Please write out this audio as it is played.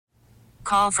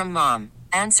Call from mom.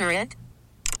 Answer it.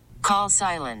 Call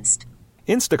silenced.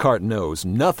 Instacart knows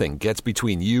nothing gets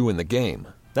between you and the game.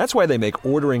 That's why they make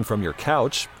ordering from your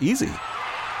couch easy.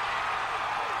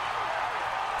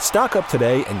 Stock up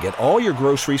today and get all your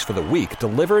groceries for the week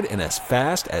delivered in as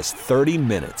fast as 30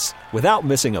 minutes without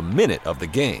missing a minute of the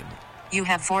game. You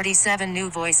have 47 new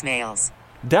voicemails.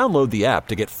 Download the app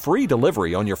to get free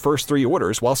delivery on your first 3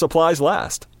 orders while supplies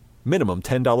last. Minimum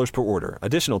 $10 per order.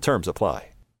 Additional terms apply.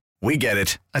 We get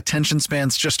it. Attention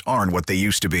spans just aren't what they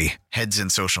used to be. Heads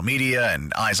in social media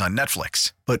and eyes on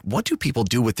Netflix. But what do people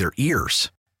do with their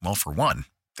ears? Well, for one,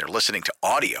 they're listening to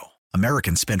audio.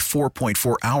 Americans spend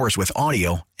 4.4 hours with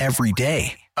audio every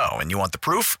day. Oh, and you want the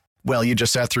proof? Well, you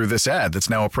just sat through this ad that's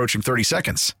now approaching 30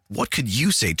 seconds. What could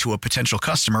you say to a potential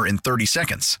customer in 30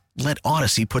 seconds? Let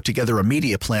Odyssey put together a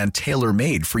media plan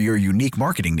tailor-made for your unique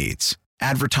marketing needs.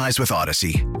 Advertise with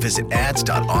Odyssey. Visit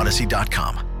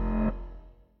ads.odyssey.com.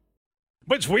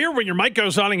 But it's weird when your mic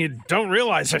goes on and you don't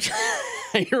realize it.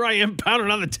 Here I am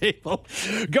pounding on the table,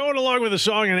 going along with the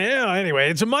song. And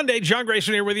anyway, it's a Monday. John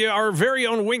Grayson here with you. Our very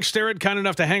own Wink Starrett, kind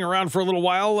enough to hang around for a little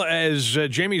while as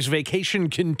Jamie's vacation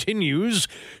continues.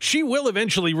 She will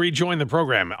eventually rejoin the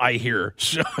program, I hear.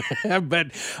 So, but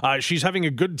she's having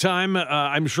a good time,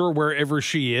 I'm sure, wherever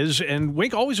she is. And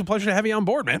Wink, always a pleasure to have you on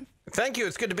board, man. Thank you.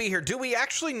 It's good to be here. Do we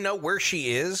actually know where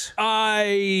she is?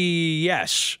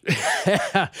 Yes.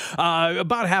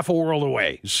 About half a world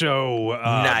away. So,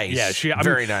 nice. Yeah,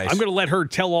 very nice. I'm going to let her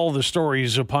tell all the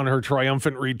stories upon her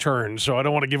triumphant return, so I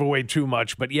don't want to give away too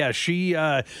much. But yeah, she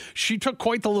took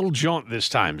quite the little jaunt this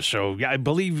time. So I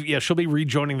believe, she'll be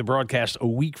rejoining the broadcast a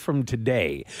week from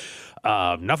today.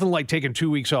 Nothing like taking 2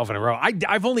 weeks off in a row.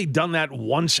 I've only done that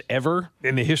once ever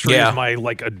in the history of my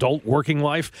adult working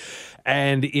life,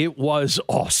 and it was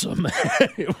awesome.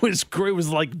 It was great. It was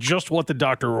like just what the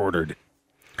doctor ordered.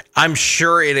 I'm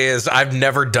sure it is. I've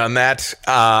never done that.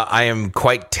 I am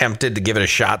quite tempted to give it a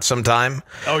shot sometime.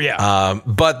 Oh yeah.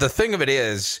 But the thing of it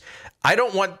is, I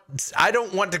don't want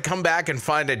to come back and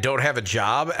find I don't have a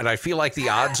job, and I feel like the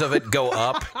odds of it go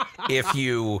up if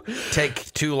you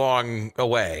take too long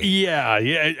away. Yeah.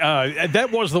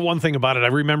 That was the one thing about it. I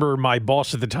remember my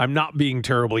boss at the time not being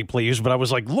terribly pleased, but I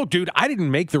was like, "Look, dude, I didn't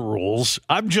make the rules.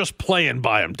 I'm just playing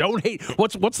by them. Don't hate.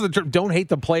 What's the term? Don't hate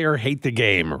the player, hate the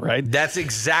game." Right? That's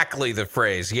exactly the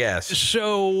phrase. Yes.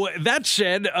 So that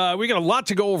said, we got a lot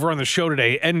to go over on the show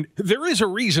today, and there is a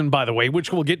reason, by the way,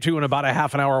 which we'll get to in about a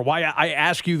half an hour, why I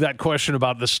ask you that question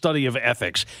about the study of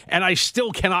ethics, and I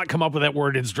still cannot come up with that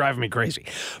word. It's driving me crazy.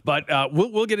 But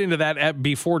we'll get into that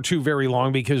before too very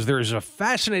long, because there's a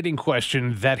fascinating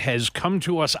question that has come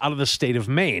to us out of the state of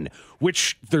Maine,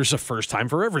 which there's a first time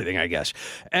for everything, I guess.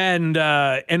 And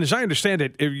as I understand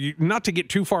it, not to get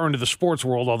too far into the sports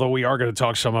world, although we are going to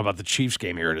talk some about the Chiefs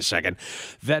game here in a second,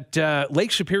 that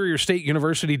Lake Superior State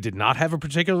University did not have a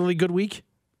particularly good week?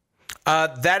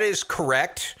 That is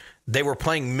correct. They were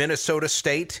playing Minnesota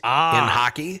State in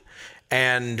hockey,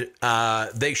 and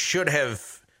they should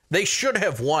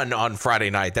have won on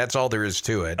Friday night. That's all there is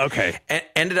to it. Okay.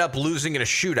 Ended up losing in a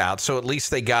shootout, so at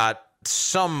least they got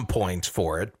some points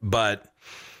for it. But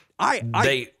go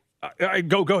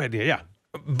ahead, yeah.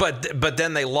 But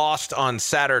then they lost on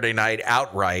Saturday night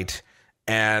outright,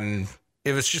 and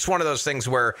it was just one of those things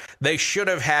where they should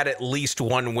have had at least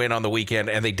one win on the weekend,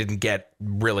 and they didn't get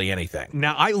really anything.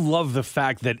 Now, I love the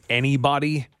fact that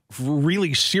anybody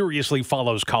really seriously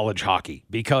follows college hockey,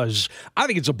 because I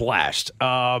think it's a blast.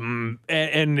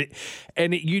 It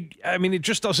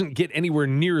just doesn't get anywhere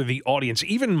near the audience.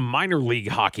 Even minor league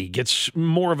hockey gets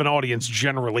more of an audience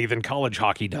generally than college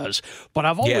hockey does. But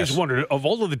I've always wondered, of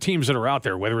all of the teams that are out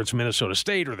there, whether it's Minnesota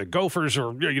State or the Gophers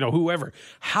or whoever,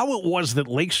 how it was that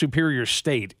Lake Superior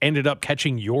State ended up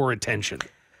catching your attention.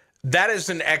 That is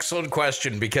an excellent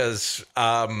question, because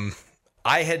I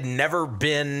had never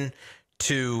been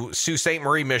to Sault Ste.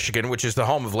 Marie, Michigan, which is the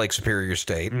home of Lake Superior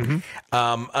State,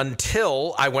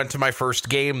 until I went to my first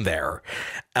game there.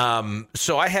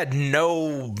 So I had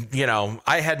no,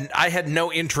 I had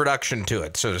no introduction to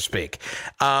it, so to speak.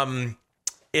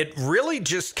 It really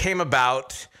just came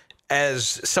about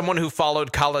as someone who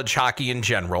followed college hockey in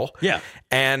general. Yeah.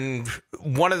 And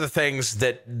one of the things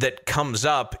that comes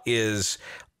up is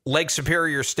Lake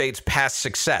Superior State's past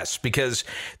success, because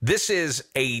this is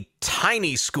a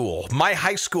tiny school. My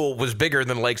high school was bigger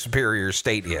than Lake Superior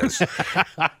State is.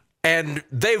 And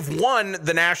they've won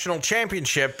the national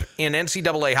championship in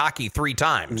NCAA hockey 3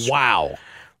 times. Wow.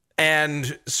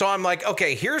 And so I'm like,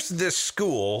 okay, here's this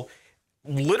school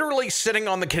literally sitting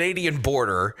on the Canadian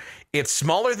border. It's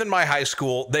smaller than my high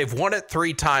school. They've won it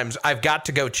 3 times. I've got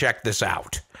to go check this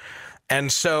out.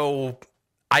 And so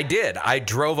I did. I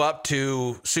drove up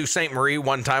to Sault Ste. Marie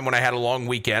one time when I had a long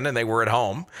weekend and they were at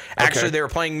home. Actually, they were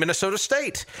playing Minnesota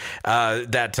State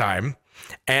that time.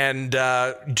 And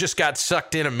just got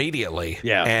sucked in immediately.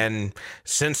 Yeah. And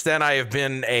since then, I have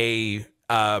been a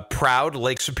proud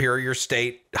Lake Superior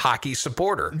State hockey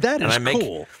supporter. That is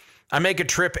cool. I make a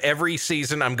trip every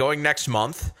season. I'm going next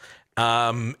month,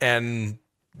 and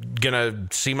gonna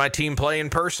see my team play in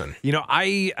person. You know,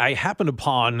 I happened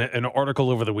upon an article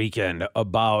over the weekend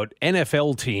about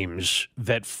NFL teams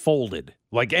that folded.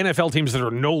 Like NFL teams that are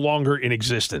no longer in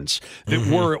existence that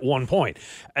were at one point.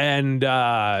 And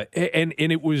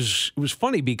it was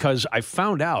funny because I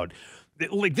found out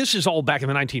that, like, this is all back in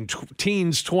the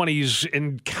 19-teens, 20s,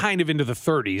 and kind of into the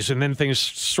 30s. And then things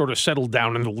sort of settled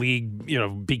down and the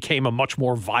league, became a much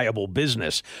more viable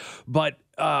business. But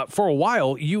for a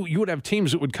while, you would have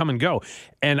teams that would come and go.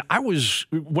 And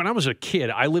when I was a kid,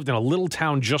 I lived in a little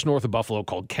town just north of Buffalo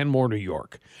called Kenmore, New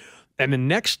York. And the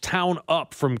next town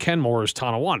up from Kenmore is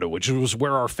Tonawanda, which was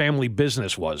where our family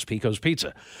business was, Pico's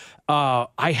Pizza.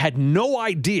 I had no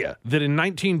idea that in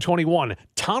 1921,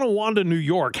 Tonawanda, New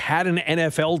York had an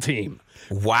NFL team.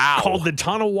 Wow. Called the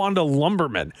Tonawanda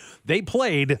Lumbermen. They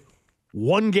played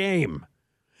one game.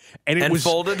 And it was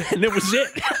folded? And it was it.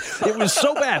 It was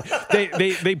so bad.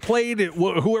 They played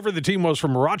whoever the team was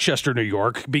from Rochester, New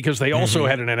York, because they also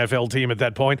had an NFL team at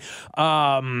that point.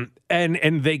 And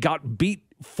they got beat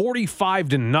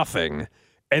 45-0.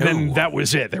 And then that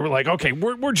was it. They were like, okay,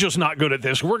 we're just not good at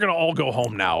this. We're going to all go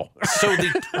home now. So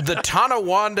the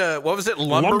Tonawanda, what was it,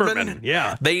 Lumbermen?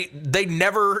 Yeah. They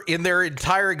never in their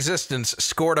entire existence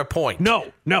scored a point.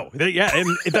 No.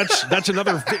 And that's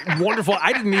another wonderful.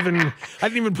 I didn't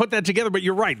even put that together, but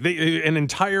you're right. An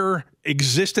entire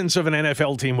existence of an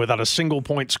NFL team without a single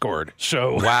point scored.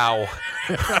 So wow.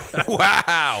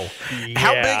 Wow. Yeah.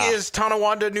 How big is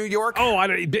Tonawanda, New York? Oh,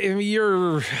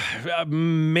 you're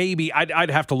maybe I'd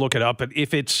have to look it up, but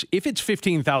if it's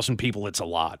 15,000 people, it's a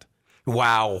lot.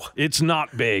 Wow. It's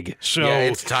not big. So yeah,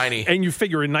 it's tiny. And you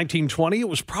figure in 1920, it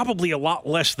was probably a lot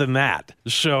less than that.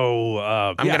 So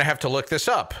I'm going to have to look this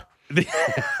up.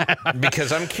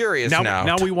 Because I'm curious now.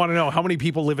 Now we want to know how many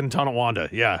people live in Tonawanda.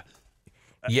 Yeah.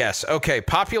 Yes. Okay.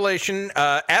 Population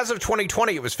as of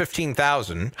 2020, it was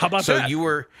 15,000. How about that?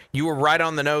 So you were right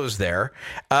on the nose there.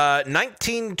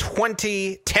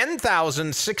 1920,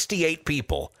 10,068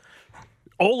 people.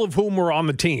 All of whom were on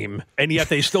the team, and yet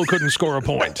they still couldn't score a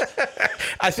point.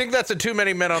 I think that's a too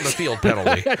many men on the field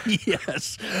penalty.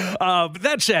 Yes. But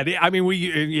that said, I mean,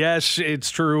 yes,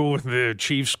 it's true. The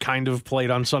Chiefs kind of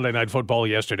played on Sunday Night Football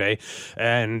yesterday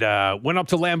and went up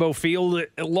to Lambeau Field,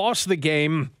 lost the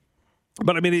game.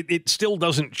 But, I mean, it still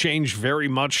doesn't change very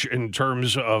much in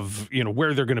terms of,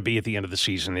 where they're going to be at the end of the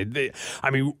season.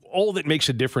 All that makes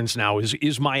a difference now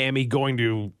is Miami going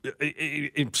to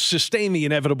sustain the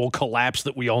inevitable collapse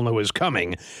that we all know is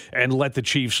coming and let the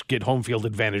Chiefs get home field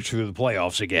advantage through the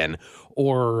playoffs again?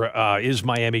 Or is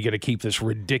Miami going to keep this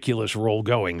ridiculous roll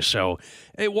going? So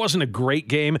it wasn't a great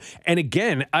game. And,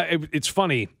 again, it's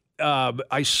funny.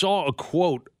 I saw a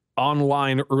quote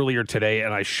online earlier today,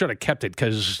 and I should have kept it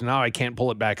because now I can't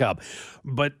pull it back up.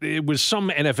 But it was some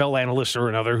NFL analyst or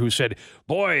another who said,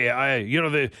 boy,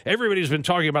 everybody's been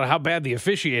talking about how bad the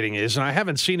officiating is, and I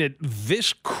haven't seen it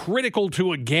this critical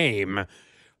to a game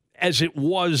as it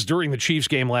was during the Chiefs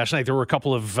game last night. There were a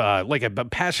couple of, like a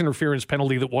pass interference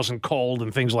penalty that wasn't called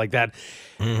and things like that.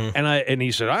 Mm-hmm. And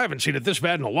he said, I haven't seen it this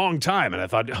bad in a long time. And I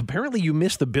thought, apparently you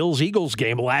missed the Bills-Eagles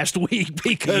game last week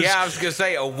because... Yeah, I was going to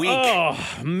say a week. Oh,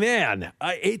 man.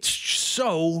 It's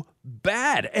so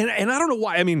bad. And I don't know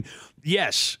why. I mean,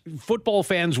 yes, football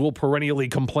fans will perennially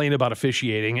complain about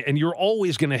officiating, and you're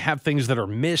always going to have things that are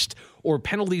missed or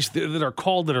penalties that are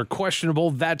called that are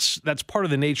questionable. That's part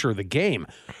of the nature of the game.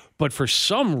 But for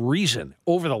some reason,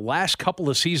 over the last couple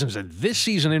of seasons, and this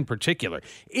season in particular,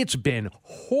 it's been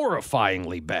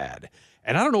horrifyingly bad.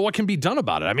 And I don't know what can be done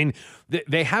about it. I mean,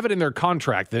 they have it in their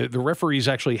contract. The referees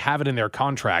actually have it in their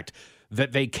contract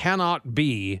that they cannot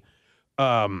be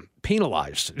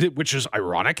penalized, which is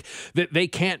ironic, that they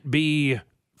can't be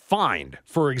fined,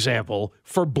 for example,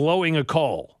 for blowing a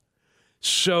call.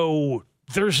 So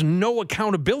there's no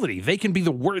accountability. They can be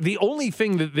the only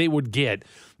thing that they would get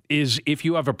is if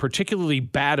you have a particularly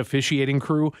bad officiating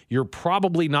crew, you're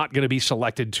probably not going to be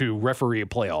selected to referee a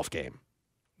playoff game.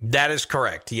 That is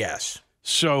correct, yes.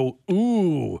 So,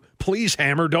 please,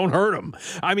 Hammer, don't hurt him.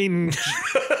 I mean,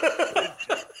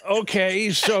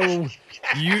 okay, so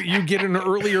You get an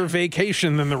earlier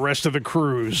vacation than the rest of the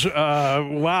crews.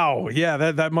 Wow.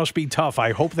 Yeah, that must be tough.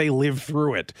 I hope they live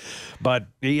through it. But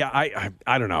yeah,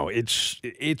 I don't know.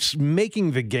 It's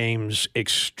making the games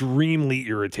extremely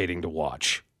irritating to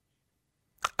watch.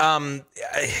 I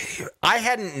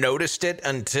hadn't noticed it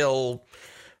until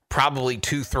probably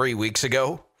 2-3 weeks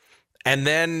ago. And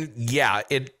then, yeah,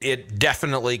 it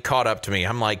definitely caught up to me.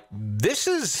 I'm like, this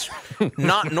is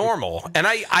not normal. And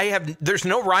there's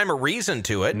no rhyme or reason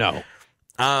to it. No.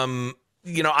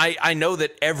 I know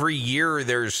that every year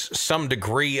there's some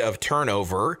degree of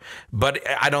turnover, but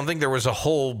I don't think there was a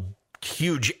whole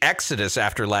huge exodus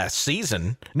after last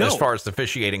season as far as the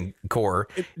officiating corps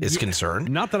is concerned.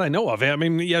 Not that I know of. I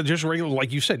mean, yeah, just regular,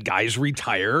 like you said, guys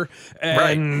retire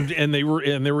and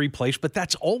they're replaced, but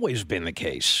that's always been the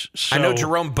case. So, I know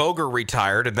Jerome Boger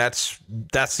retired, and that's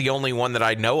the only one that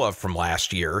I know of from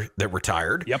last year that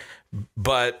retired. Yep.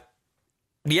 But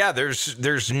yeah,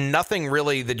 there's nothing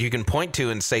really that you can point to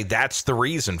and say that's the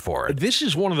reason for it. This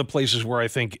is one of the places where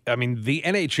the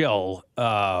NHL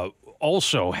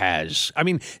also has,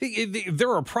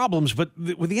 there are problems, but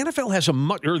the NFL has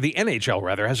the NHL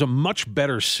rather has a much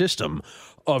better system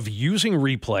of using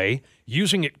replay,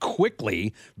 using it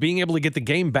quickly, being able to get the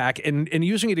game back, and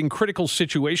using it in critical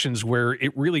situations where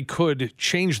it really could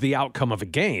change the outcome of a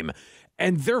game.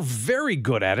 And they're very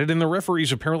good at it, and the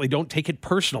referees apparently don't take it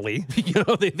personally.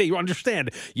 They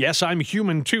understand, yes, I'm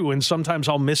human too, and sometimes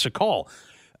I'll miss a call.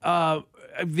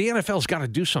 The NFL's got to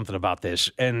do something about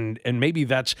this, and maybe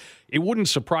it wouldn't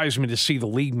surprise me to see the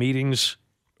league meetings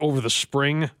over the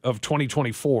spring of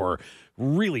 2024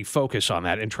 really focus on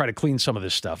that and try to clean some of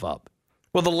this stuff up.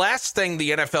 Well, the last thing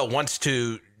the NFL wants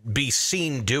to be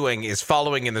seen doing is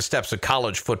following in the steps of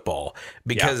college football,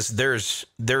 because there's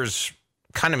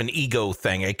kind of an ego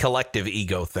thing, a collective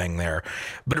ego thing there.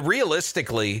 But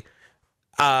realistically,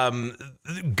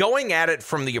 going at it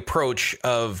from the approach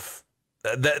of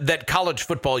that college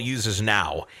football uses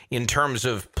now in terms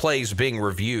of plays being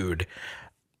reviewed,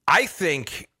 I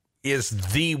think is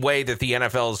the way that the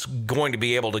NFL is going to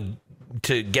be able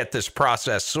to get this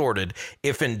process sorted,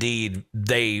 if indeed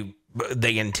they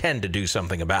intend to do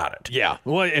something about it. Yeah.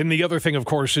 Well, and the other thing, of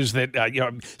course, is that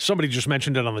somebody just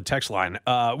mentioned it on the text line.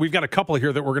 We've got a couple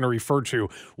here that we're going to refer to.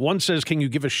 One says, can you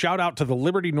give a shout out to the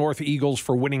Liberty North Eagles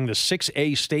for winning the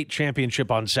 6A state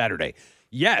championship on Saturday?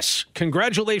 Yes.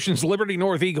 Congratulations, Liberty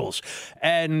North Eagles.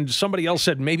 And somebody else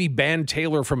said maybe ban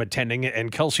Taylor from attending,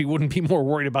 and Kelsey wouldn't be more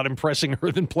worried about impressing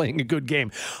her than playing a good game.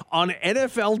 On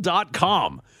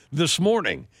NFL.com this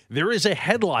morning, there is a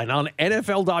headline on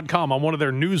NFL.com on one of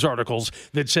their news articles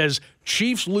that says,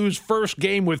 Chiefs lose first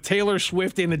game with Taylor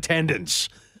Swift in attendance.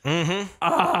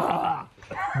 Mm-hmm.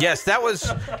 Yes, that was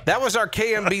our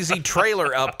KMBZ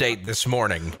trailer update this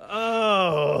morning.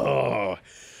 Oh,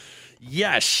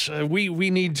 yes. We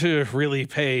need to really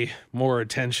pay more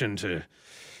attention to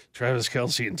Travis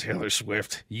Kelce and Taylor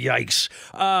Swift. Yikes.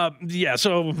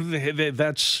 So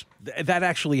that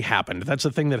actually happened. That's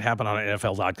a thing that happened on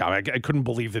NFL.com. I couldn't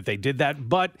believe that they did that,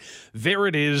 but there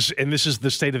it is, and this is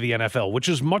the state of the NFL, which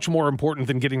is much more important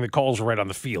than getting the calls right on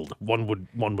the field, one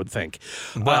would think.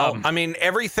 Well,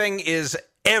 everything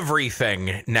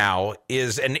now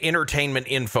is an entertainment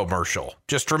infomercial.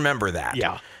 Just remember that.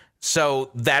 Yeah. So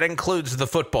that includes the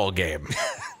football game.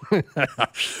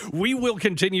 We will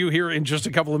continue here in just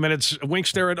a couple of minutes. Wink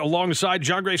Starrett alongside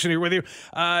John Grayson here with you.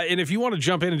 And if you want to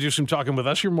jump in and do some talking with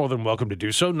us, you're more than welcome to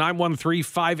do so.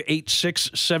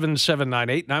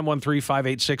 913-586-7798.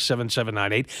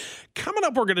 913-586-7798. Coming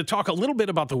up, we're going to talk a little bit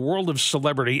about the world of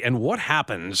celebrity and what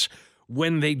happens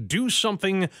when they do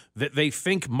something that they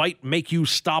think might make you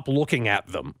stop looking at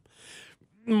them.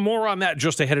 More on that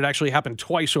just ahead. It actually happened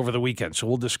twice over the weekend, so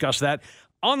we'll discuss that.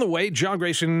 On the way, John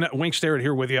Grayson, Wink Starrett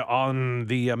here with you on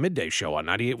the midday show on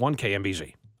 98.1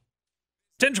 KMBZ.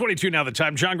 10:22 now the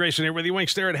time. John Grayson here with you. Wink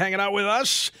Starrett hanging out with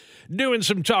us, doing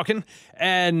some talking.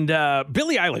 And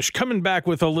Billie Eilish coming back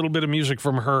with a little bit of music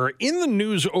from her in the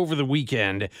news over the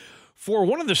weekend for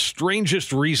one of the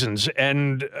strangest reasons,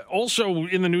 and also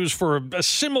in the news for a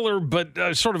similar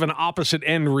but sort of an opposite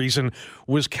end reason,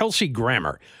 was Kelsey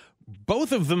Grammer.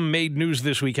 Both of them made news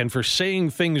this weekend for saying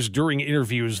things during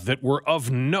interviews that were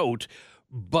of note,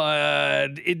 but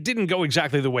it didn't go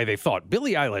exactly the way they thought.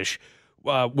 Billie Eilish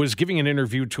was giving an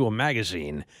interview to a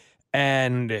magazine,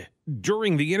 and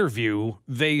during the interview,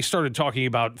 they started talking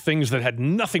about things that had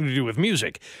nothing to do with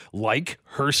music, like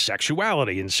her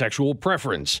sexuality and sexual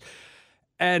preference.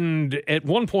 And at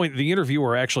one point, the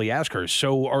interviewer actually asked her,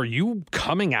 so are you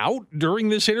coming out during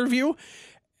this interview?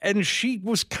 And she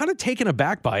was kind of taken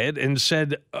aback by it and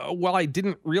said, well, I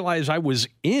didn't realize I was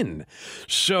in.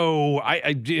 So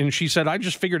and she said, I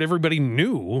just figured everybody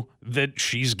knew that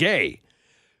she's gay.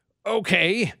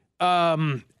 Okay.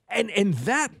 And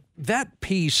that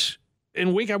piece,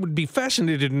 and Wake, I would be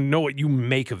fascinated to know what you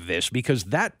make of this, because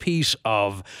that piece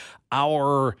of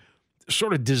our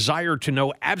sort of desire to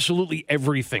know absolutely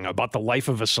everything about the life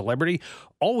of a celebrity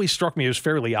always struck me as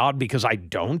fairly odd, because I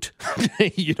don't.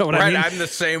 You know what I mean? Right, I'm the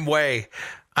same way.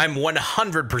 I'm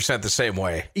 100% the same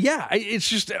way. Yeah, it's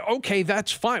just, okay,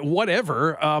 that's fine,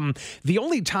 whatever. The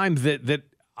only time that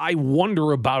I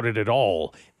wonder about it at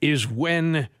all is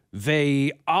when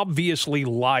they obviously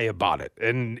lie about it.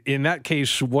 And in that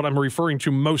case, what I'm referring to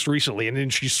most recently,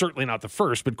 and she's certainly not the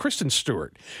first, but Kristen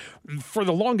Stewart, for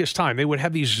the longest time, they would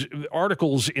have these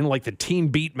articles in like the Teen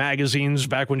Beat magazines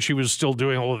back when she was still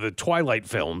doing all of the Twilight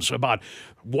films about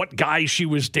what guy she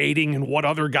was dating and what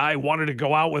other guy wanted to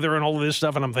go out with her and all of this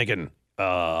stuff. And I'm thinking,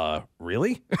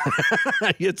 really?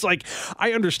 It's like,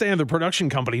 I understand the production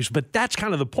companies, but that's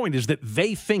kind of the point, is that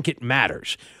they think it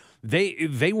matters.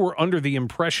 They were under the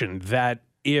impression that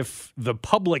if the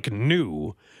public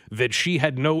knew that she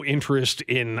had no interest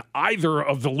in either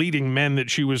of the leading men that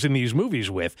she was in these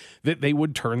movies with, that they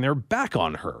would turn their back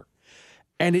on her.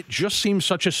 And it just seems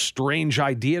such a strange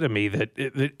idea to me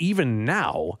that even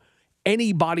now,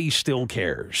 anybody still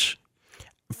cares.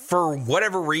 For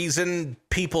whatever reason,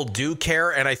 people do care,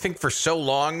 and I think for so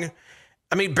long,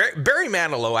 I mean, Barry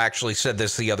Manilow actually said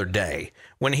this the other day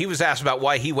when he was asked about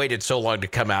why he waited so long to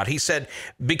come out. He said,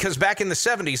 because back in the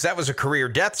 70s, that was a career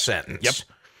death sentence. Yep.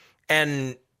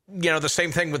 And, you know, the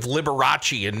same thing with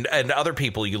Liberace and other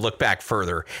people you look back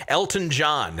further. Elton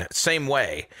John, same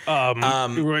way.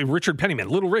 Richard Pennyman,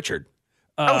 Little Richard.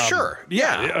 Oh, sure.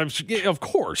 Yeah, of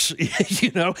course.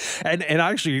 You know, and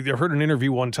I actually heard an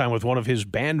interview one time with one of his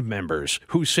band members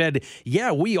who said,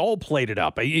 yeah, we all played it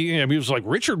up. He was like,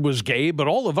 Richard was gay, but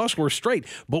all of us were straight.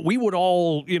 But we would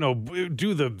all, you know,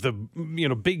 do the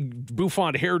big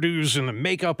bouffant hairdos and the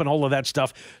makeup and all of that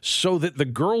stuff so that the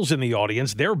girls in the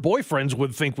audience, their boyfriends,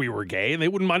 would think we were gay and they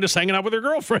wouldn't mind us hanging out with their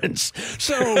girlfriends.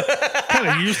 So kind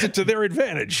of used it to their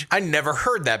advantage. I never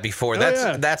heard that before.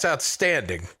 That's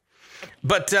outstanding.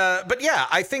 But yeah,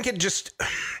 I think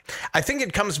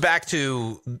it comes back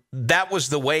to that was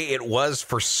the way it was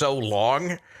for so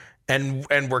long. And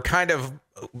we're kind of,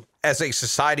 as a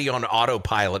society, on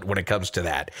autopilot when it comes to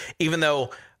that, even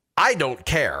though I don't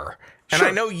care. And sure.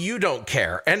 I know you don't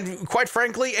care. And quite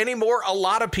frankly, anymore, a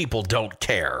lot of people don't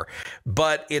care.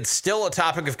 But it's still a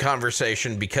topic of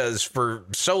conversation because for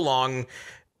so long,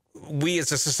 we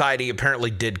as a society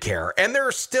apparently did care. And there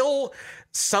are still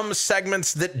some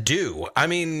segments that do. I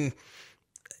mean,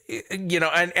 you know,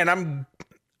 and I'm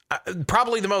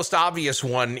probably the most obvious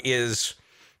one is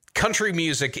country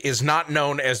music is not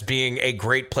known as being a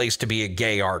great place to be a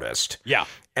gay artist. Yeah.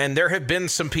 And there have been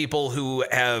some people who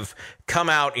have come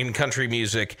out in country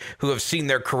music who have seen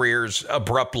their careers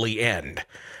abruptly end.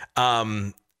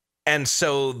 And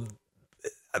so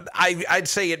I'd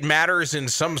say it matters in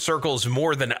some circles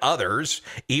more than others,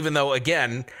 even though,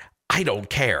 again, I don't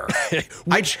care.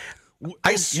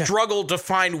 I struggle to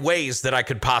find ways that I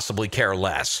could possibly care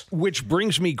less. Which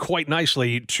brings me quite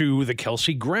nicely to the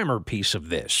Kelsey Grammer piece of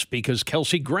this, because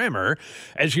Kelsey Grammer,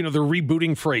 as you know, they're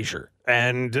rebooting Frasier.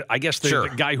 And I guess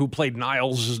the guy who played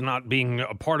Niles is not being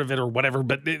a part of it or whatever,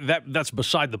 but that's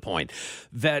beside the point.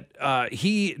 That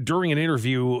he, during an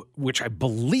interview, which I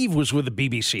believe was with the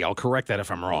BBC, I'll correct that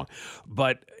if I'm wrong,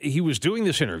 but he was doing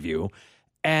this interview,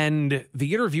 and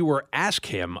the interviewer asked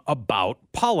him about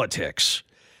politics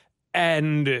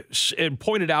and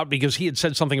pointed out, because he had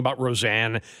said something about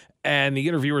Roseanne, and the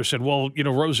interviewer said, well, you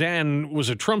know, Roseanne was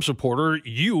a Trump supporter.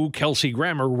 You, Kelsey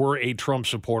Grammer, were a Trump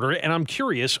supporter, and I'm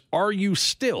curious, are you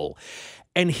still?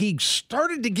 And he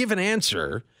started to give an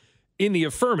answer in the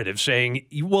affirmative, saying,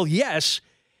 well, yes,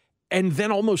 and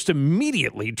then almost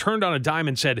immediately turned on a dime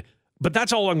and said, but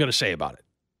that's all I'm going to say about it.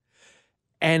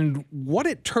 And what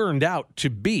it turned out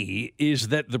to be is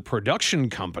that the production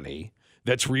company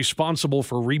that's responsible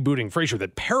for rebooting Frasier,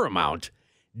 that Paramount,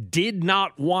 did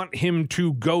not want him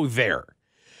to go there,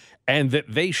 and that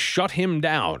they shut him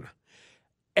down.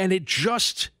 And it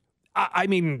just, I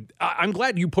mean, I'm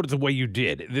glad you put it the way you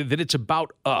did, that it's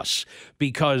about us,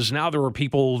 because now there are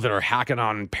people that are hacking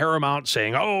on Paramount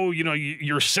saying, oh, you know,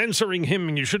 you're censoring him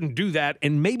and you shouldn't do that.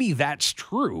 And maybe that's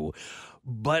true,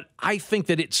 but I think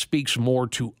that it speaks more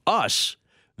to us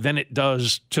than it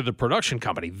does to the production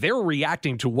company. They're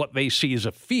reacting to what they see as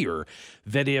a fear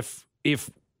that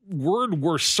if word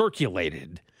were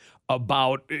circulated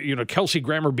about, you know, Kelsey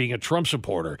Grammer being a Trump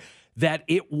supporter, that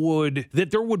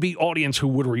there would be audience who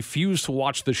would refuse to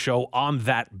watch the show on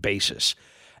that basis.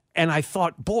 And I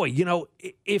thought, boy,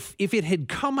 if it had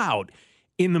come out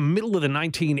in the middle of the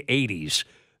 1980s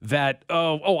that,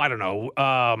 I don't know,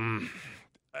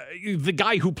 the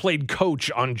guy who played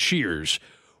Coach on Cheers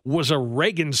was a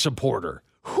Reagan supporter,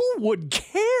 who would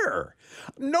care?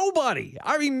 Nobody.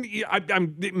 I mean,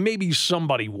 maybe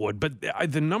somebody would, but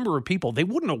the number of people, they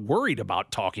wouldn't have worried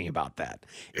about talking about that.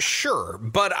 Sure,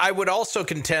 but I would also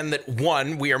contend that,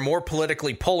 one, we are more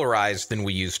politically polarized than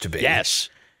we used to be. Yes.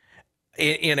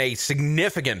 In a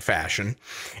significant fashion.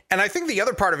 And I think the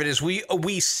other part of it is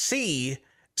we see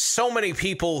so many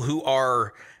people who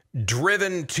are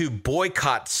driven to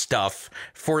boycott stuff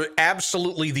for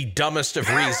absolutely the dumbest of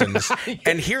reasons.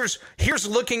 And here's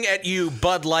looking at you,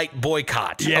 Bud Light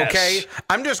boycott. Yes. Okay?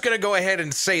 I'm just going to go ahead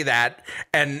and say that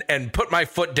and put my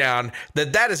foot down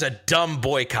that is a dumb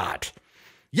boycott.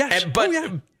 Yes.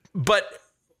 But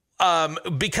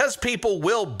because people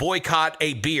will boycott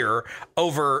a beer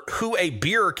over who a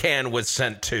beer can was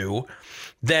sent to,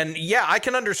 then, yeah, I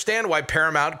can understand why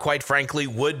Paramount, quite frankly,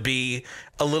 would be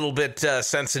a little bit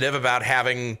sensitive about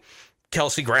having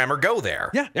Kelsey Grammer go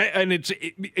there. Yeah, and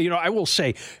I will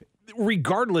say,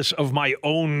 regardless of my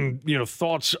own,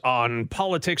 thoughts on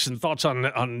politics and thoughts on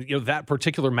that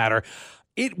particular matter,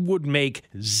 it would make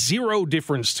zero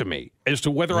difference to me as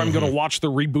to whether I'm going to watch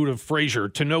the reboot of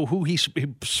Frasier to know who he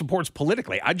supports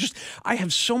politically. I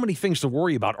have so many things to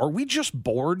worry about. Are we just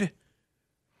bored?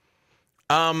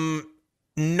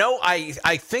 No,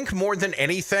 I think more than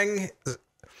anything,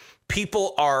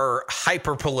 people are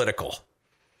hyper political.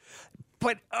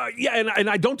 But and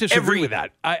I don't disagree with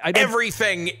that. I don't,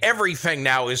 everything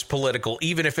now is political,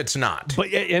 even if it's not.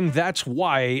 But and that's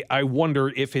why I wonder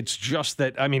if it's just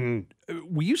that. I mean,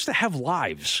 we used to have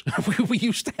lives. We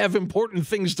used to have important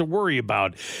things to worry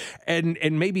about, and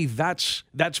maybe that's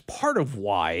part of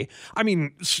why. I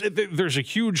mean, there's a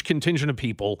huge contingent of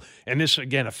people, and this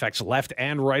again affects left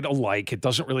and right alike. It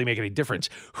doesn't really make any difference.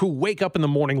 Who wake up in the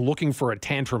morning looking for a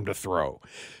tantrum to throw.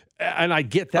 And I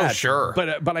get that. Oh, sure.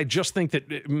 But I just think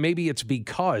that maybe it's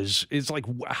because it's like,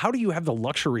 how do you have the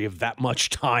luxury of that much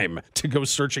time to go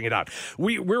searching it out?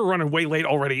 We're running way late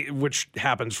already, which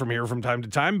happens from here from time to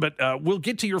time. But we'll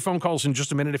get to your phone calls in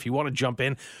just a minute if you want to jump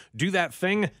in. Do that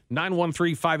thing,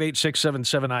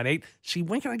 913-586-7798. See,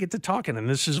 when can I get to talking? And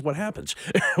this is what happens.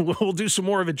 We'll do some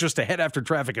more of it just ahead after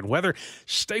traffic and weather.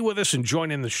 Stay with us and join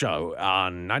in the show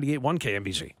on 98.1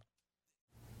 KMBZ.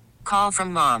 Call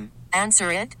from mom.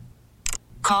 Answer it.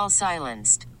 Call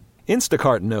silenced.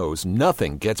 Instacart knows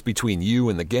nothing gets between you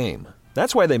and the game.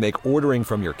 That's why they make ordering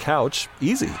from your couch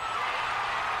easy.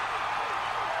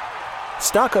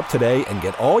 Stock up today and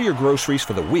get all your groceries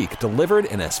for the week delivered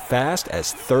in as fast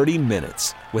as 30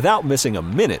 minutes without missing a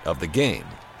minute of the game.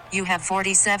 You have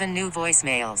 47 new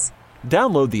voicemails.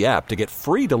 Download the app to get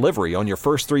free delivery on your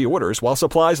first 3 orders while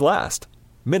supplies last.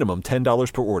 Minimum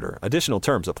 $10 per order. Additional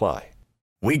terms apply.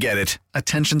 We get it.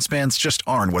 Attention spans just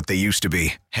aren't what they used to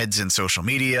be. Heads in social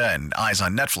media and eyes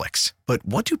on Netflix. But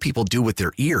what do people do with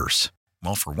their ears?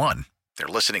 Well, for one, they're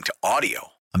listening to audio.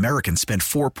 Americans spend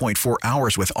 4.4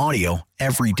 hours with audio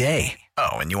every day.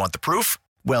 Oh, and you want the proof?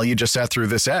 Well, you just sat through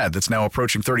this ad that's now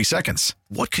approaching 30 seconds.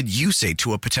 What could you say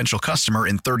to a potential customer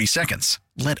in 30 seconds?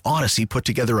 Let Odyssey put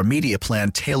together a media plan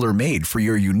tailor-made for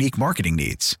your unique marketing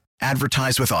needs.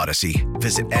 Advertise with Odyssey.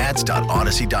 Visit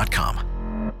ads.odyssey.com.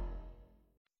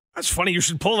 That's funny. You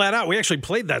should pull that out. We actually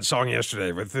played that song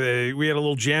yesterday. We had a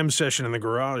little jam session in the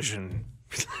garage and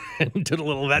did a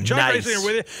little of that. John Nice. Grayson here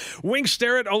with you. Wink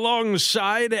Starrett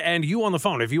alongside, and you on the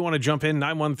phone. If you want to jump in,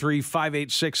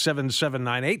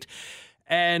 913-586-7798.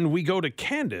 And we go to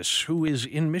Candace, who is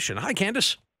in Mission. Hi,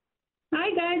 Candace.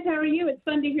 Hi, guys. How are you? It's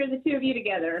fun to hear the two of you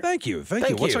together. Thank you.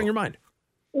 Thank What's you. on your mind?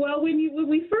 Well, when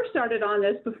we first started on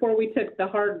this, before we took the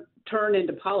hard turn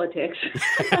into politics.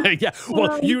 Yeah.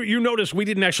 Well, you notice we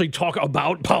didn't actually talk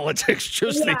about politics,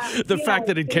 just the fact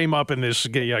that it came up in this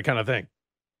kind of thing.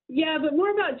 Yeah, but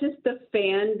more about just the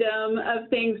fandom of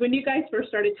things. When you guys first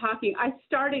started talking, I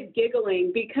started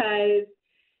giggling because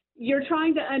you're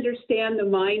trying to understand the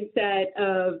mindset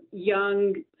of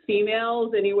young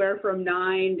females, anywhere from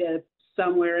 9 to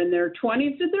somewhere in their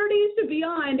 20s to 30s to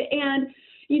beyond. And,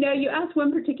 you asked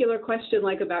one particular question,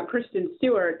 like about Kristen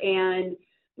Stewart, and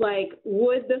like,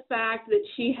 would the fact that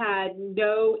she had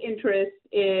no interest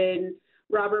in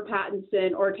Robert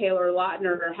Pattinson or Taylor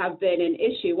Lautner have been an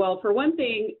issue? Well, for one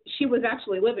thing, she was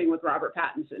actually living with Robert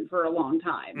Pattinson for a long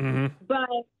time. Mm-hmm. But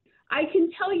I can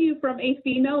tell you from a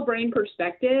female brain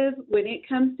perspective, when it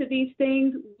comes to these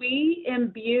things, we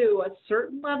imbue a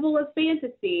certain level of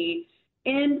fantasy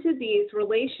into these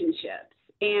relationships.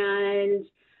 And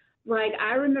like,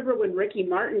 I remember when Ricky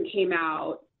Martin came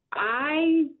out,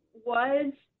 I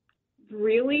was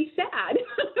really sad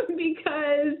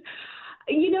because,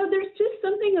 there's just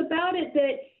something about it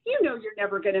that, you're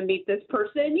never going to meet this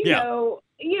person,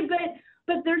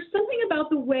 but there's something about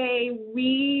the way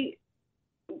we,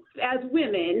 as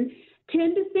women,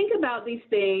 tend to think about these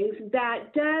things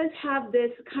that does have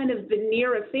this kind of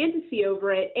veneer of fantasy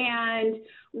over it. And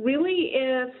really,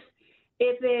 if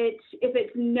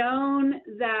it's known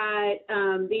that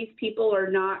these people are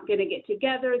not going to get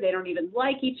together, they don't even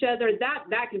like each other,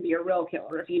 that can be a real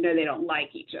killer if they don't like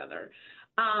each other.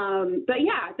 But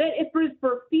yeah,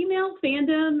 for female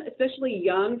fandom, especially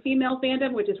young female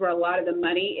fandom, which is where a lot of the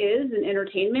money is in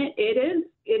entertainment, it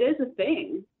is a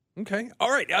thing. Okay. All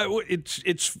right.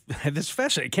 That's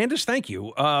fascinating. Candace, thank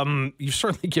you. You've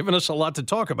certainly given us a lot to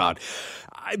talk about.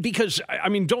 Because,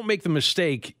 don't make the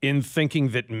mistake in thinking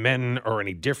that men are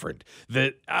any different.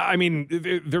 That,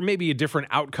 there may be a different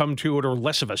outcome to it or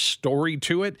less of a story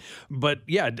to it. But,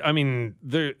 yeah, don't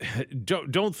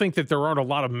think that there aren't a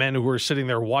lot of men who are sitting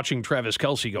there watching Travis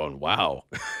Kelce going, wow,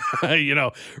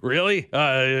 really?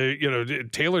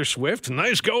 Taylor Swift,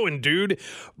 nice going, dude.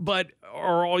 But,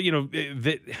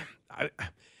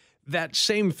 that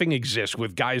same thing exists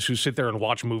with guys who sit there and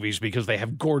watch movies because they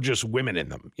have gorgeous women in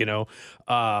them,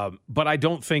 but I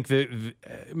don't think that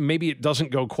maybe it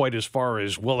doesn't go quite as far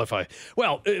as,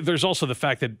 there's also the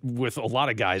fact that with a lot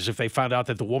of guys, if they found out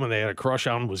that the woman they had a crush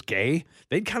on was gay,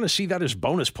 they'd kind of see that as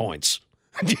bonus points.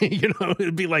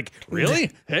 It'd be like,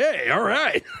 really? Hey, all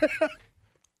right.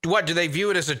 What, do they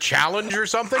view it as a challenge or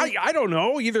something? I don't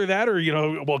know. Either that or,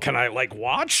 can I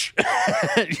watch?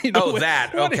 Okay, got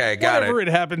it. Whatever it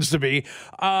happens to be.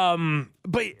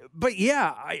 But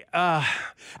yeah,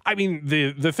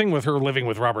 the thing with her living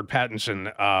with Robert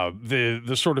Pattinson,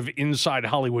 the sort of inside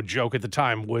Hollywood joke at the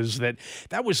time was that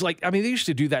was like, they used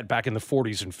to do that back in the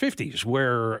 40s and 50s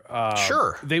where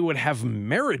they would have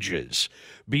marriages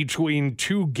between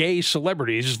two gay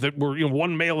celebrities that were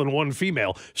one male and one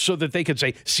female so that they could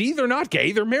say, see, they're not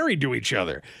gay, they're married to each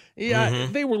other. Yeah,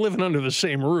 They were living under the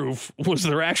same roof. Was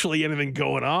there actually anything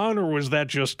going on, or was that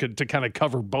just to kind of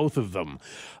cover both of them?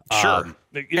 Sure.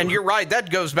 And you're right. That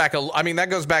goes back that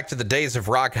goes back to the days of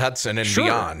Rock Hudson and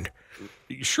beyond.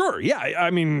 Sure.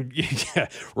 Yeah.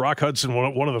 Rock Hudson,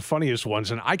 one of the funniest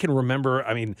ones. And I can remember,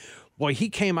 he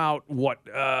came out,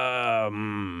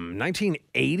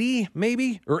 1980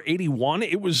 maybe, or 81?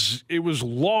 It was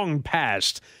long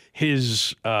past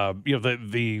his,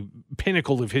 the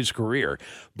pinnacle of his career.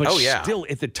 But still,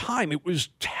 at the time, it was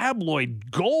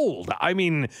tabloid gold.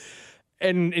 And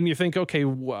you think, okay,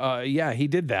 he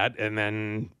did that, and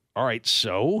then, all right,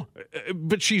 so,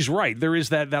 but she's right. There is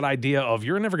that idea of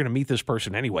you're never going to meet this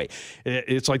person anyway.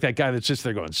 It's like that guy that sits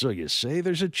there going, so you say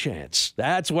there's a chance.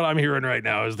 That's what I'm hearing right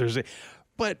now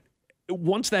but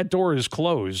once that door is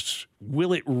closed,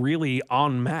 will it really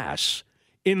en masse?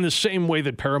 In the same way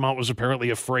that Paramount was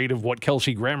apparently afraid of what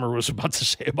Kelsey Grammer was about to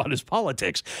say about his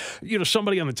politics.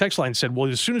 Somebody on the text line said, well,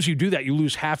 as soon as you do that, you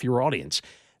lose half your audience.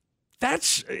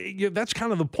 That's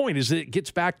kind of the point, is that it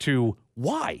gets back to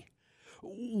why?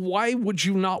 Why would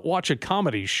you not watch a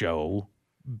comedy show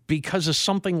because of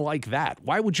something like that?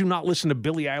 Why would you not listen to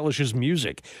Billie Eilish's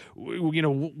music?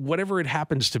 Whatever it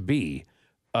happens to be.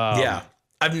 I've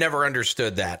never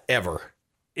understood that, ever.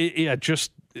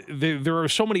 There are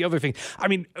so many other things.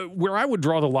 Where I would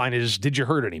draw the line is, did you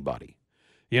hurt anybody?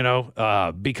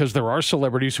 Because there are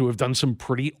celebrities who have done some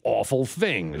pretty awful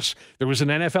things. There was an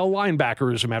NFL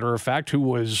linebacker, as a matter of fact, who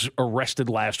was arrested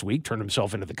last week, turned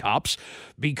himself into the cops,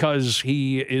 because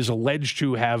he is alleged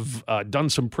to have done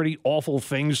some pretty awful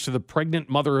things to the pregnant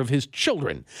mother of his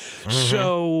children.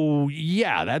 So,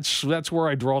 yeah, that's where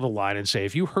I draw the line and say,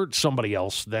 if you hurt somebody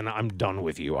else, then I'm done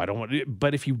with you. I don't want.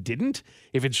 But if you didn't,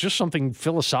 if it's just something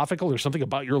philosophical or something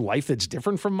about your life that's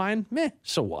different from mine,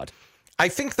 so what? I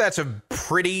think that's a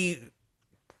pretty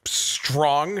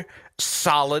strong,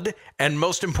 solid, and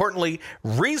most importantly,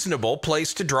 reasonable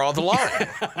place to draw the line.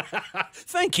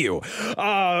 Thank you.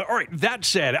 All right. That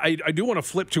said, I do want to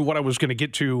flip to what I was going to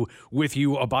get to with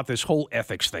you about this whole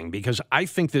ethics thing, because I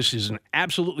think this is an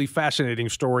absolutely fascinating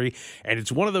story. And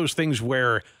it's one of those things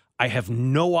where I have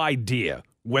no idea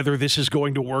whether this is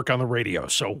going to work on the radio.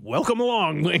 So welcome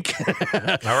along, Link.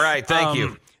 All right. Thank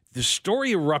you. The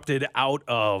story erupted out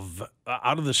of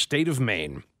the state of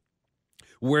Maine,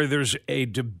 where there's a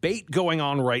debate going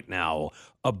on right now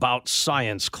about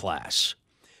science class.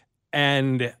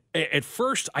 And at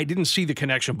first, I didn't see the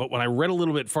connection, but when I read a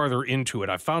little bit farther into it,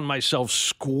 I found myself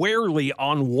squarely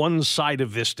on one side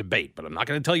of this debate. But I'm not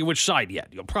going to tell you which side yet.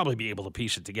 You'll probably be able to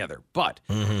piece it together. But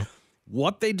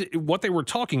What they were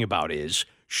talking about is,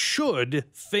 should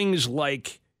things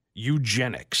like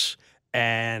eugenics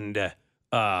and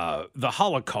the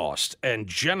Holocaust and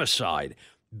genocide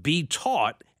be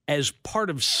taught as part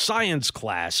of science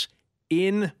class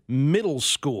in middle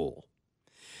school?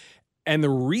 And the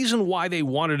reason why they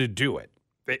wanted to do it,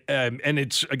 and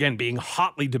it's, again, being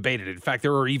hotly debated. In fact,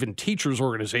 there are even teachers'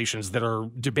 organizations that are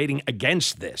debating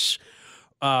against this.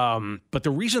 But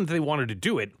the reason they wanted to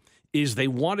do it is they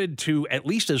wanted to, at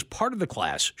least as part of the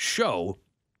class, show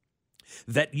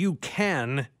that you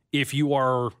can, if you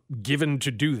are given to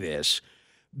do this,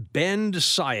 bend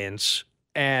science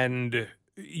and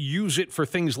use it for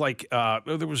things like,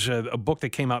 there was a book that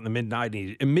came out in the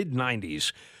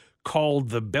mid-90s called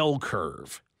The Bell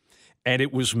Curve. And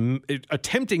it was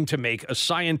attempting to make a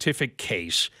scientific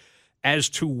case as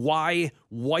to why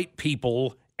white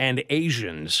people and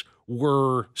Asians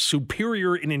were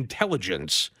superior in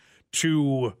intelligence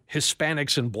to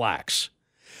Hispanics and blacks.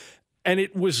 And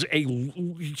it was a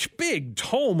big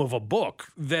tome of a book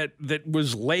that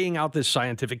was laying out this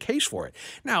scientific case for it.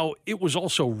 Now, it was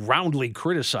also roundly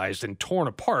criticized and torn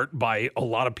apart by a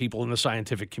lot of people in the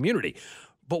scientific community.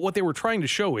 But what they were trying to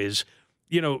show is,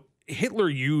 Hitler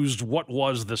used what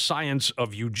was the science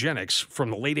of eugenics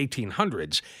from the late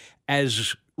 1800s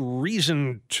as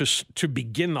reason to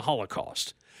begin the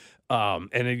Holocaust.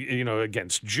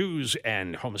 Against Jews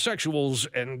and homosexuals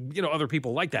and, other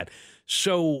people like that.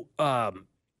 So,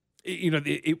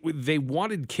 they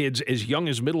wanted kids as young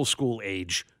as middle school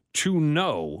age to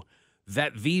know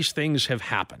that these things have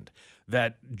happened,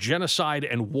 that genocide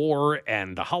and war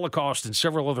and the Holocaust and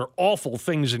several other awful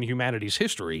things in humanity's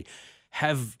history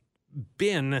have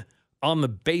been on the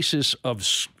basis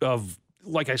of,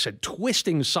 like I said,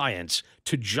 twisting science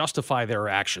to justify their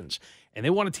actions. And they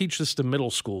want to teach this to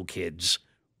middle school kids.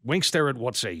 Wink, stare at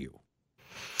what say you?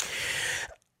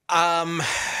 I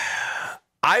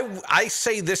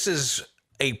say this is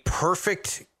a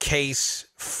perfect case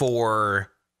for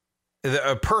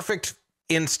a perfect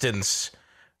instance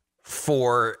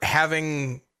for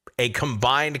having a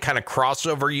combined kind of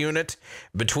crossover unit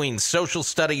between social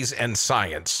studies and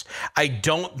science.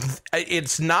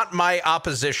 It's not my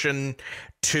opposition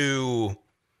to,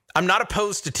 I'm not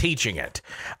opposed to teaching it.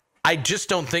 I just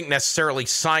don't think necessarily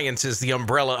science is the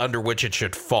umbrella under which it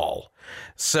should fall.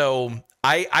 So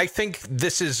I think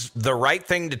this is the right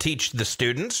thing to teach the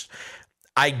students.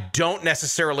 I don't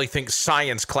necessarily think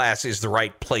science class is the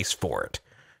right place for it,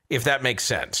 if that makes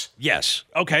sense. Yes.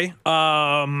 Okay.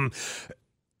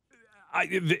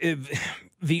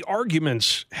 The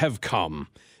arguments have come,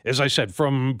 as I said,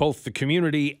 from both the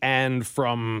community and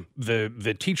from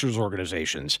the teachers'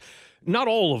 organizations. Not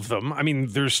all of them. I mean,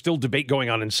 there's still debate going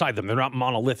on inside them. They're not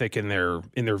monolithic in their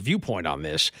viewpoint on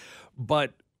this,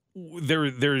 but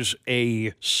there's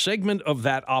a segment of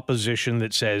that opposition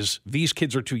that says these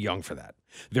kids are too young for that.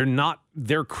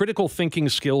 Their critical thinking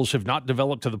skills have not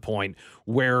developed to the point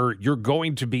where you're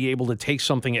going to be able to take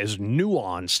something as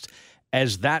nuanced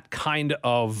as that kind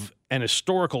of an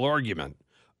historical argument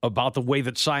about the way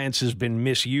that science has been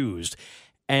misused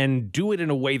and do it in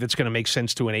a way that's going to make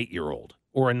sense to an 8-year-old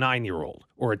or a 9-year-old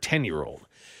or a 10-year-old.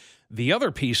 The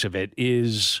other piece of it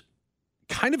is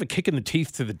kind of a kick in the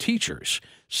teeth to the teachers,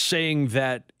 saying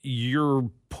that you're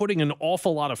putting an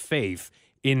awful lot of faith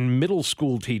in middle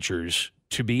school teachers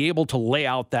to be able to lay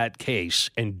out that case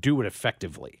and do it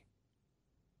effectively.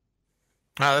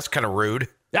 Oh, that's kind of rude.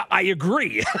 I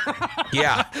agree.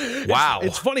 Yeah. Wow.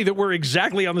 It's funny that we're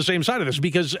exactly on the same side of this,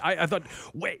 because I thought,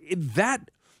 wait, that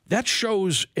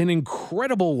shows an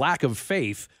incredible lack of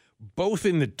faith both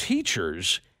in the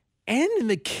teachers and in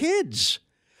the kids.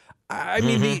 I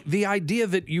mean, the idea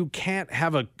that you can't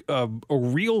have a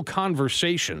real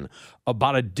conversation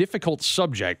about a difficult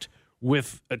subject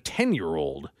with a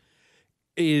 10-year-old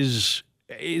is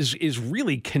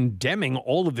really condemning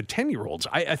all of the 10-year-olds.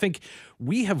 I think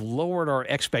we have lowered our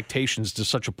expectations to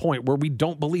such a point where we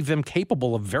don't believe them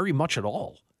capable of very much at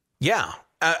all. Yeah,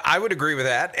 I would agree with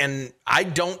that. And I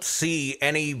don't see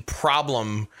any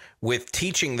problem with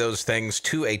teaching those things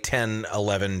to a 10,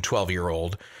 11,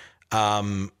 12-year-old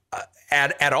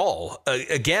at all.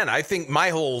 Again, I think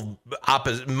my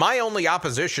only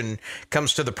opposition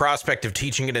comes to the prospect of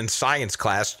teaching it in science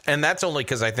class, and that's only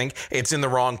because I think it's in the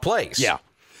wrong place. Yeah.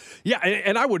 Yeah,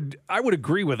 and I would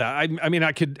agree with that. I mean,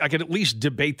 I could at least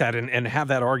debate that and have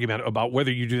that argument about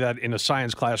whether you do that in a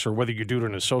science class or whether you do it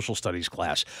in a social studies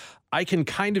class. I can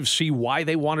kind of see why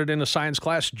they want it in a science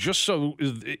class, just so,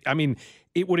 I mean,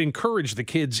 it would encourage the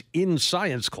kids in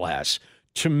science class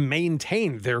to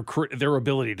maintain their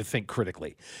ability to think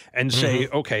critically and say,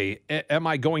 okay, am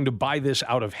I going to buy this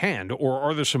out of hand, or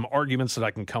are there some arguments that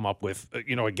I can come up with,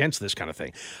 against this kind of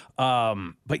thing?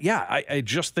 But yeah, I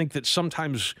just think that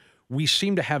sometimes we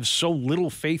seem to have so little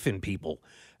faith in people,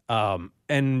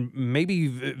 and maybe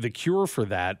the cure for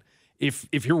that,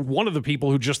 if you're one of the people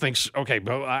who just thinks, okay,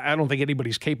 but I don't think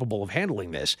anybody's capable of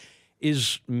handling this,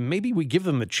 is maybe we give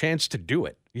them the chance to do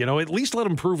it. At least let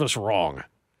them prove us wrong.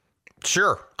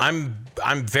 Sure. I'm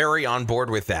very on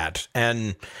board with that.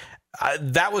 And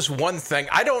that was one thing.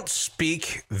 I don't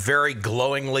speak very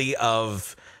glowingly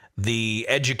of the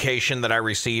education that I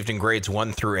received in grades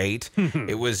 1 through 8.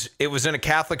 It was in a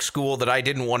Catholic school that I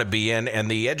didn't want to be in, and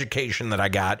the education that I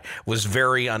got was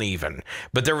very uneven.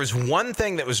 But there was one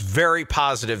thing that was very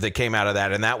positive that came out of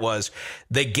that, and that was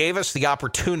they gave us the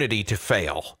opportunity to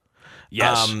fail.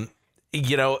 Yes.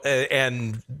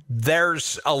 And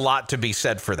there's a lot to be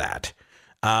said for that.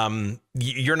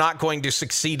 You're not going to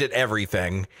succeed at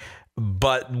everything,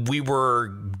 but we were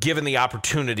given the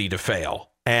opportunity to fail.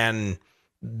 And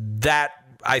that,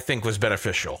 I think, was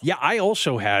beneficial. Yeah, I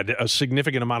also had a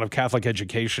significant amount of Catholic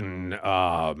education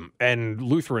and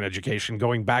Lutheran education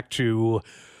going back to,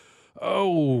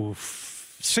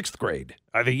 sixth grade.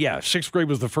 I think, sixth grade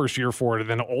was the first year for it, and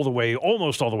then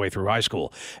almost all the way through high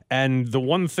school. And the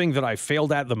one thing that I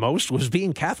failed at the most was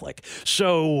being Catholic.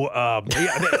 So,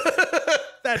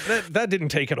 that didn't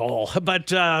take it all.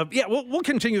 But, we'll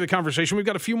continue the conversation. We've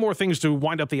got a few more things to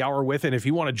wind up the hour with, and if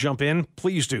you want to jump in,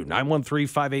 please do.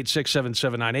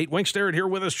 913-586-7798. Wink Starrett here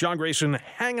with us. John Grayson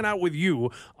hanging out with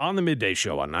you on the Midday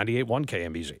Show on 98.1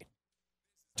 KMBZ.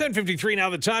 10:53 now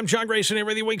the time. John Grayson here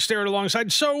with you, Wink Starrett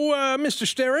alongside. So, Mr.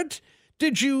 Starrett,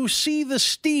 did you see the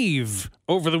Steve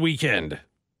over the weekend?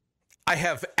 I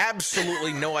have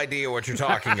absolutely no idea what you're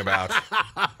talking about.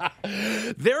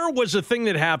 There was a thing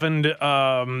that happened,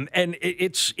 and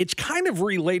it's kind of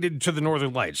related to the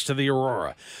Northern Lights, to the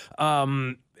aurora.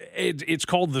 It's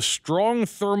called the Strong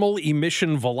Thermal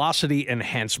Emission Velocity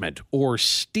Enhancement, or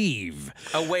STEVE.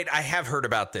 Oh, wait, I have heard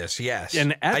about this, yes.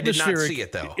 I did not see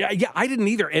it, though. Yeah, I didn't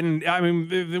either. And, I mean,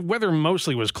 the weather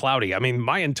mostly was cloudy. I mean,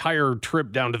 my entire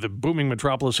trip down to the booming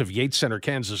metropolis of Yates Center,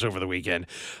 Kansas over the weekend,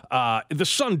 the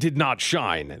sun did not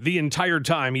shine the entire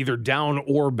time, either down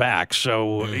or back.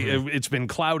 So it's been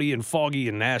cloudy and foggy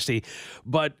and nasty.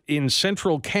 But in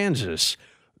central Kansas,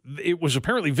 it was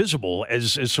apparently visible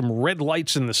as some red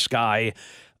lights in the sky.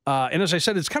 And as I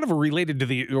said, it's kind of related to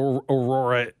the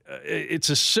aurora. It's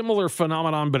a similar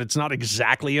phenomenon, but it's not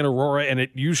exactly an aurora, and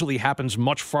it usually happens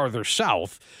much farther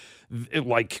south,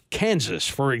 like Kansas,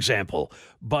 for example.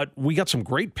 But we got some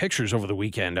great pictures over the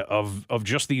weekend of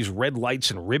just these red lights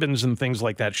and ribbons and things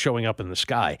like that showing up in the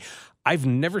sky. I've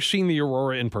never seen the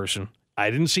aurora in person.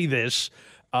 I didn't see this.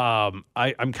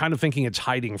 I'm kind of thinking it's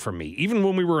hiding from me. Even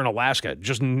when we were in Alaska,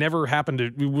 just never happened to.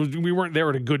 We weren't there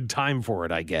at a good time for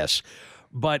it, I guess.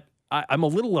 But I'm a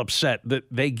little upset that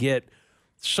they get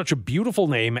such a beautiful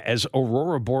name as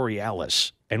Aurora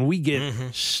Borealis, and we get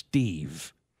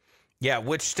Steve. Yeah,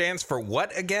 which stands for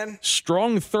what again?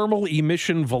 Strong Thermal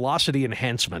Emission Velocity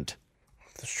Enhancement.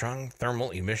 The Strong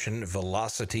Thermal Emission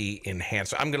Velocity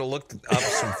Enhancer. I'm going to look up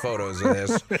some photos of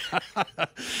this.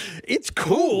 It's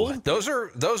cool. Ooh, those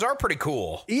are pretty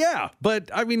cool. Yeah,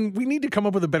 but I mean, we need to come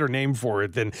up with a better name for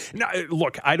it than. Now,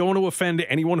 look, I don't want to offend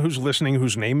anyone who's listening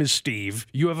whose name is Steve.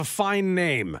 You have a fine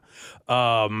name,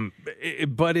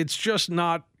 but it's just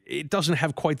not. It doesn't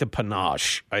have quite the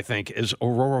panache, I think, as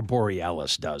Aurora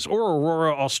Borealis does, or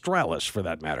Aurora Australis, for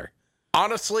that matter.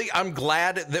 Honestly, I'm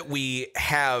glad that we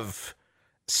have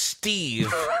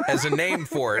Steve as a name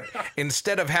for it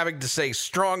instead of having to say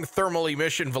Strong Thermal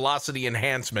Emission Velocity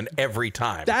Enhancement every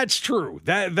time. That's true.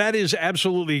 That is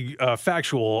absolutely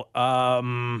factual.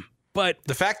 But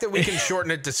the fact that we can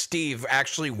shorten it to Steve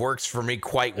actually works for me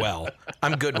quite well.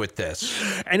 I'm good with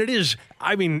this. And it is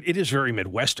very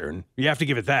Midwestern. You have to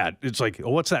give it that. It's like, oh,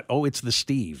 what's that? Oh, it's the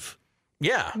Steve.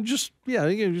 Yeah. Just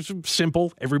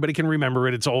simple. Everybody can remember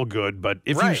it. It's all good. But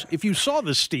if you saw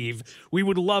the Steve, we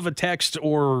would love a text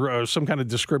or some kind of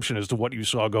description as to what you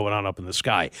saw going on up in the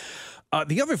sky.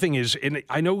 The other thing is, and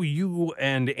I know you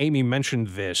and Amy mentioned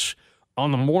this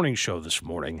on the morning show this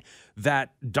morning,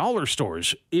 that dollar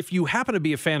stores, if you happen to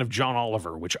be a fan of John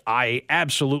Oliver, which I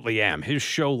absolutely am, his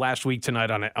show Last Week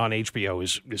Tonight on HBO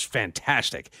is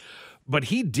fantastic. But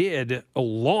he did a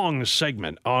long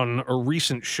segment on a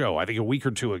recent show, I think a week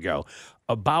or two ago,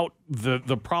 about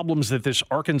the problems that this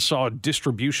Arkansas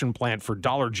distribution plant for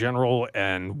Dollar General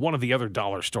and one of the other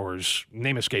dollar stores,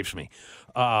 name escapes me.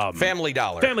 Family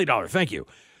Dollar. Family Dollar, thank you.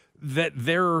 that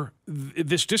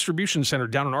this distribution center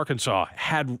down in Arkansas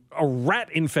had a rat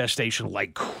infestation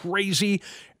like crazy,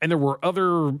 and there were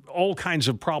all kinds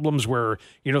of problems where,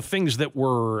 things that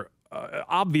were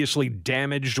obviously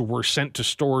damaged were sent to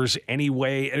stores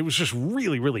anyway, and it was just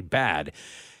really, really bad.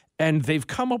 And they've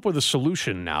come up with a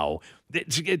solution now.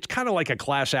 It's kind of like a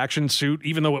class action suit,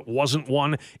 even though it wasn't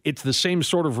one. It's the same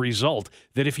sort of result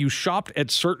that if you shopped at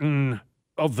certain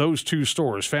of those two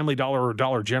stores, Family Dollar or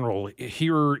Dollar General,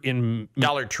 here in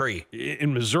Dollar Tree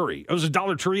in Missouri. Oh, is it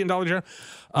Dollar Tree and Dollar General?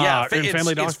 Yeah,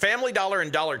 Family Dollar? It's Family Dollar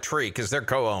and Dollar Tree because they're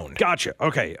co-owned. Gotcha.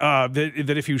 Okay.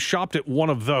 That if you shopped at one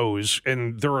of those,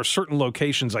 and there are certain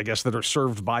locations, I guess, that are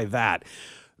served by that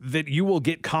you will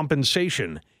get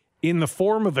compensation in the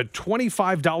form of a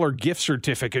 $25 gift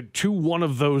certificate to one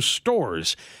of those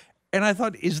stores. And I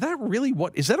thought, is that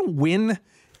a win?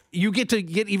 You get to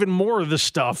get even more of the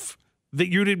stuff that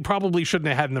you probably shouldn't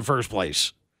have had in the first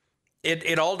place.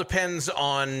 It all depends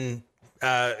on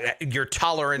your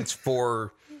tolerance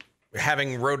for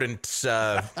having rodents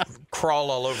crawl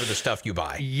all over the stuff you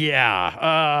buy.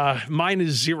 Yeah, mine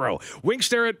is 0. Wink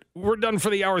Starrett, we're done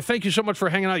for the hour. Thank you so much for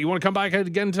hanging out. You want to come back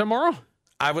again tomorrow?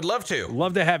 I would love to.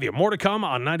 Love to have you. More to come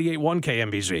on 98.1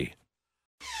 KMBZ.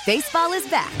 Baseball is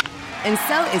back, and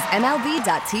so is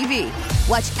MLB.tv.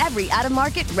 Watch every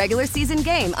out-of-market, regular season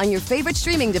game on your favorite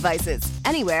streaming devices,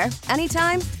 anywhere,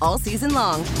 anytime, all season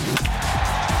long.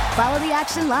 Follow the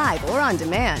action live or on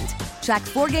demand. Track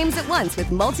 4 games at once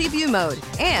with multi-view mode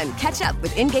and catch up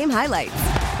with in-game highlights.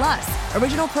 Plus,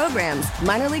 original programs,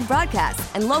 minor league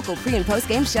broadcasts, and local pre- and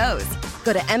post-game shows.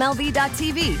 Go to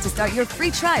MLB.tv to start your free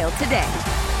trial today.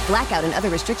 Blackout and other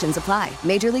restrictions apply.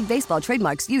 Major League Baseball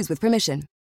trademarks used with permission.